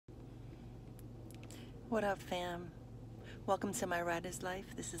What up, fam? Welcome to my writer's life.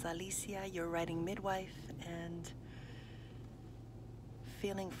 This is Alicia, your writing midwife, and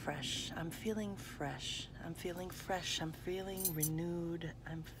feeling fresh. I'm feeling fresh. I'm feeling fresh. I'm feeling renewed.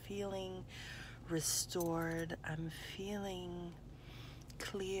 I'm feeling restored. I'm feeling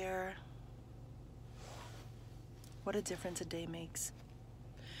clear. What a difference a day makes.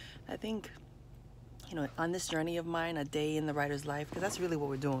 I think, on this journey of mine, a day in the writer's life, because that's really what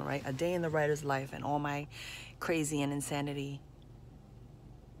we're doing, right? A day in the writer's life and all my crazy and insanity.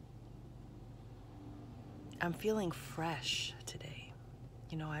 I'm feeling fresh today.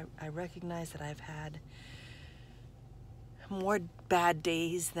 I recognize that I've had more bad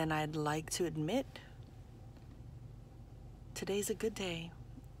days than I'd like to admit. Today's a good day.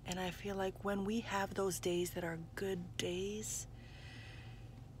 And I feel like when we have those days that are good days,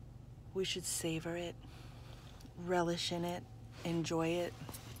 we should savor it, relish in it, enjoy it.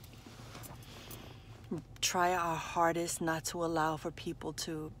 Try our hardest not to allow for people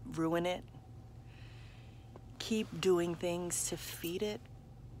to ruin it. Keep doing things to feed it.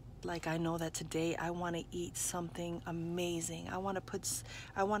 Like, I know that today I want to eat something amazing. I want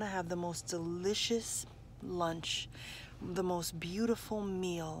to have the most delicious lunch, the most beautiful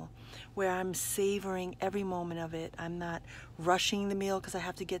meal where I'm savoring every moment of it. I'm not rushing the meal because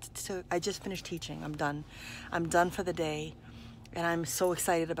I just finished teaching. I'm done. I'm done for the day. And I'm so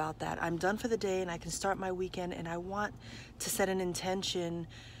excited about that. I'm done for the day and I can start my weekend, and I want to set an intention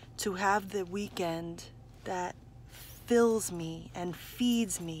to have the weekend that fills me and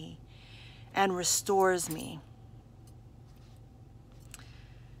feeds me and restores me.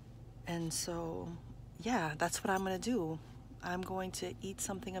 And so, yeah, that's what I'm going to do. I'm going to eat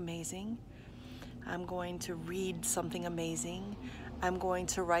something amazing. I'm going to read something amazing. I'm going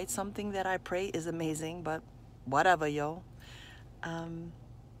to write something that I pray is amazing, but whatever, yo. And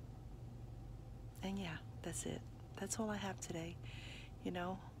yeah, that's it. That's all I have today.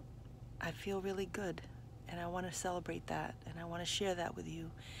 I feel really good, and I want to celebrate that, and I want to share that with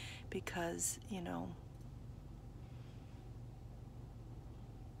you because,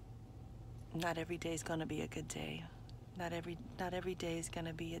 not every day is going to be a good day. Not every day is going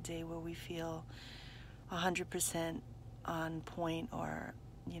to be a day where we feel 100% on point or,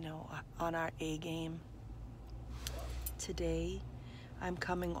 on our A game. Today, I'm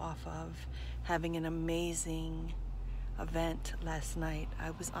coming off of having an amazing event last night.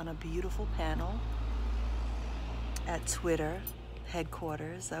 I was on a beautiful panel at Twitter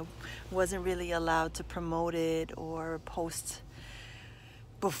headquarters. I wasn't really allowed to promote it or post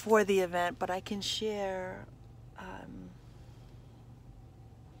before the event, but I can share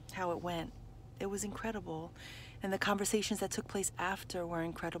how it went. It was incredible. And the conversations that took place after were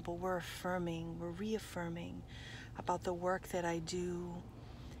incredible. We're reaffirming about the work that I do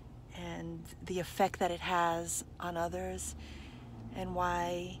and the effect that it has on others, and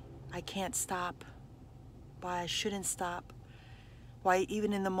why I can't stop, why I shouldn't stop, why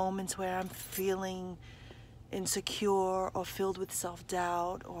even in the moments where I'm feeling insecure or filled with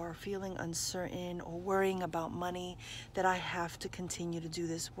self-doubt or feeling uncertain or worrying about money, that I have to continue to do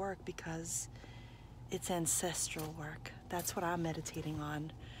this work because it's ancestral work. That's what I'm meditating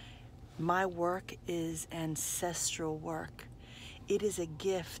on. My work is ancestral work. It is a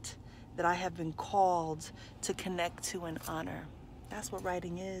gift that I have been called to connect to and honor. That's what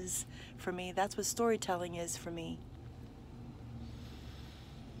writing is for me. That's what storytelling is for me.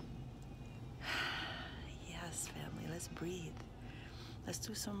 Yes, family, let's breathe. Let's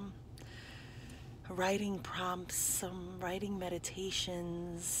do some writing prompts, some writing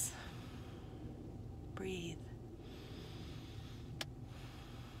meditations. Breathe.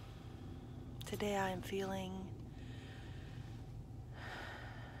 Today I am feeling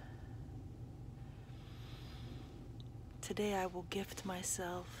Today I will gift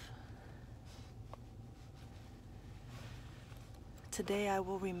myself. Today I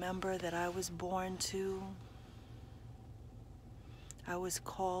will remember that I was born to, I was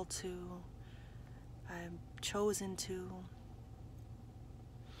called to, I'm chosen to.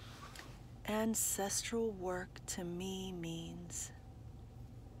 Ancestral work to me means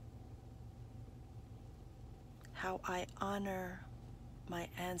how I honor my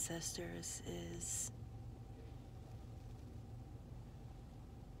ancestors is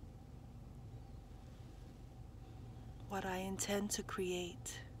what I intend to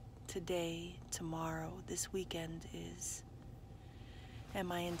create today, tomorrow, this weekend is, and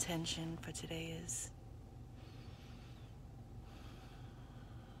my intention for today is.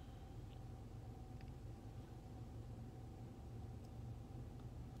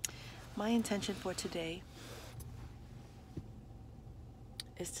 My intention for today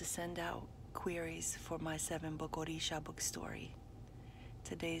is to send out queries for my 7-book Orisha book story.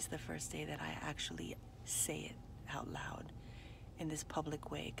 Today's the first day that I actually say it out loud in this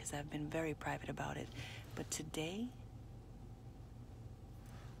public way, because I've been very private about it. But today,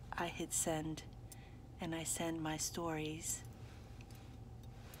 I hit send, and I send my stories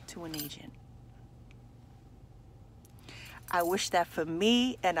to an agent. I wish that for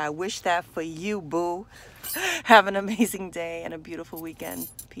me, and I wish that for you, boo. Have an amazing day and a beautiful weekend.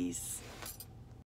 Peace.